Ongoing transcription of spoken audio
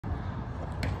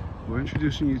We're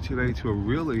introducing you today to a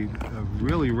really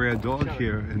rare dog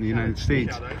here in the United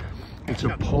States. It's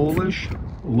a Polish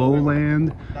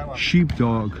Lowland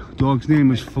Sheepdog. Dog's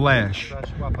name is Flash.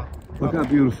 Look how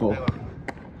beautiful.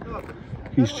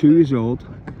 He's 2 years old.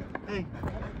 Hey,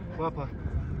 łapa,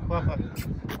 łapa.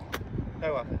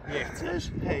 Daj łapę. Nie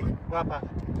chcesz? Hej, łapa,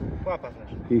 łapa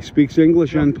Flash. He speaks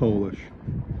English and Polish.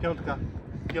 Piątka.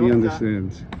 He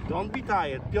understands. Don't be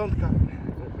tired. Piątka.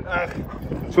 Ach.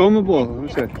 Throw him a ball. Let me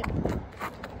see.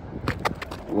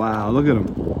 Wow, look at him.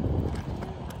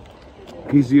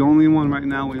 He's the only one right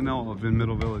now we know of in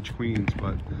Middle Village, Queens,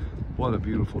 but what a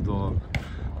beautiful dog.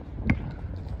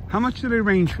 How much do they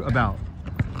range about?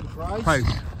 Price?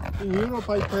 In Europe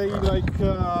I pay like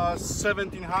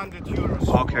 1,700 euros.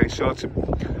 Okay, so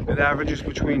it averages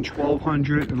between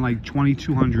 1,200 and like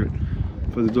 2,200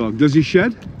 for the dog. Does he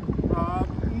shed?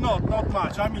 Not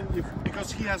much. I mean,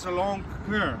 because he has a long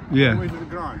hair. Yeah. With the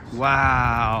grind.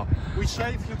 Wow. We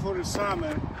save him for the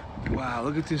summer. Wow,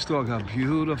 look at this dog, how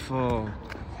beautiful.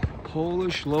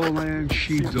 Polish Lowland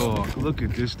Sheepdog. Look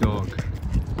at this dog.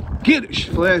 Get it,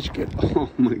 Flash, get it. Oh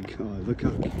my God, look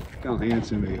how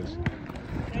handsome he is.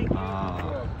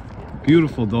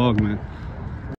 Beautiful dog, man.